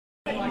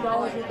Seen,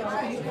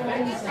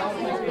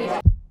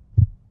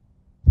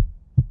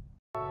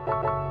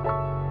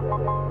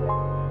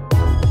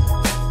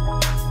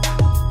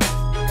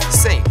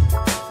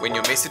 when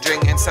you're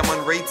messaging and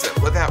someone reads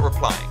it without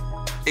replying,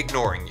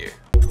 ignoring you.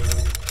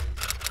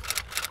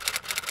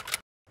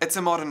 It's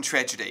a modern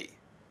tragedy,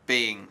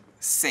 being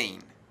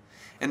seen.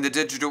 In the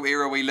digital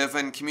era we live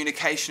in,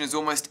 communication is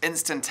almost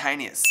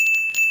instantaneous.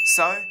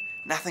 So,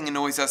 nothing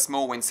annoys us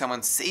more when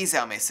someone sees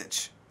our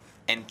message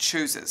and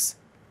chooses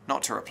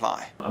not to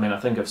reply. I mean, I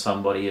think if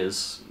somebody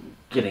is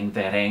getting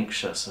that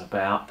anxious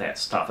about that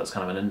stuff, it's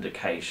kind of an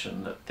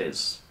indication that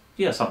there's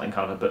something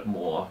kind of a bit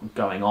more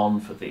going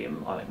on for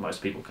them. I think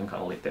most people can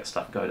kind of let that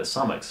stuff go to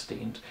some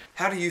extent.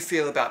 How do you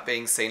feel about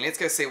being seen? Let's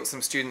go see what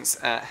some students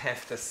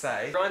have to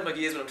say. It grinds my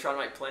gears when I'm trying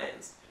to make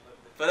plans.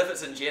 But if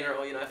it's in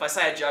general, you know, if I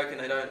say a joke and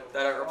they don't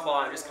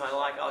reply, I'm just kind of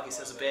like, oh, I guess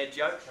it's a bad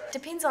joke.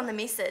 Depends on the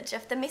message.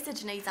 If the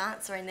message needs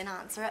answering, then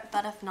answer it.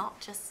 But if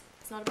not, just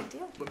it's not a big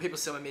deal. When people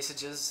send me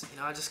messages, you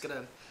know,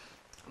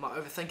 I might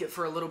overthink it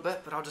for a little bit,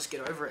 but I'll just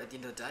get over it at the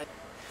end of the day.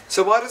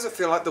 So why does it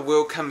feel like the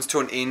world comes to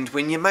an end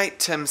when your mate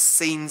Tim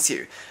seens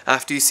you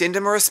after you send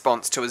him a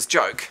response to his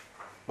joke?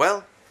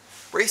 Well,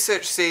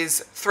 research says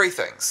 3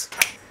 things.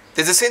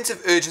 There's a sense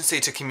of urgency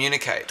to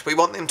communicate. We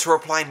want them to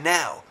reply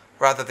now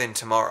rather than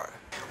tomorrow.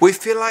 We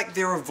feel like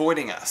they're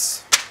avoiding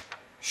us.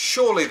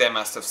 Surely they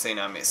must have seen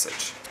our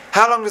message.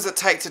 How long does it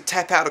take to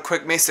tap out a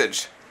quick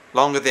message?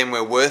 Longer than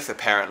we're worth,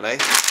 apparently.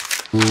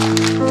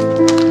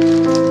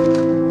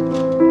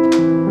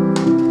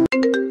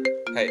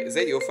 Hey, is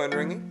that your phone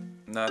ringing?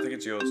 No, I think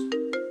it's yours.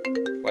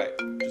 Wait.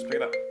 Just pick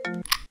it up.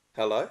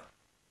 Hello?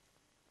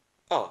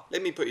 Oh,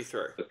 let me put you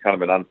through. It's kind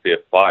of an unfair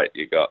fight.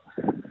 You got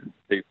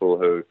people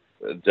who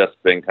are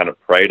just being kind of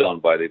preyed on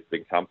by these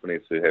big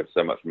companies who have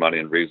so much money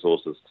and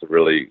resources to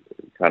really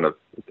kind of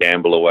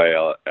gamble away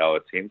our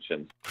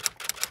attention.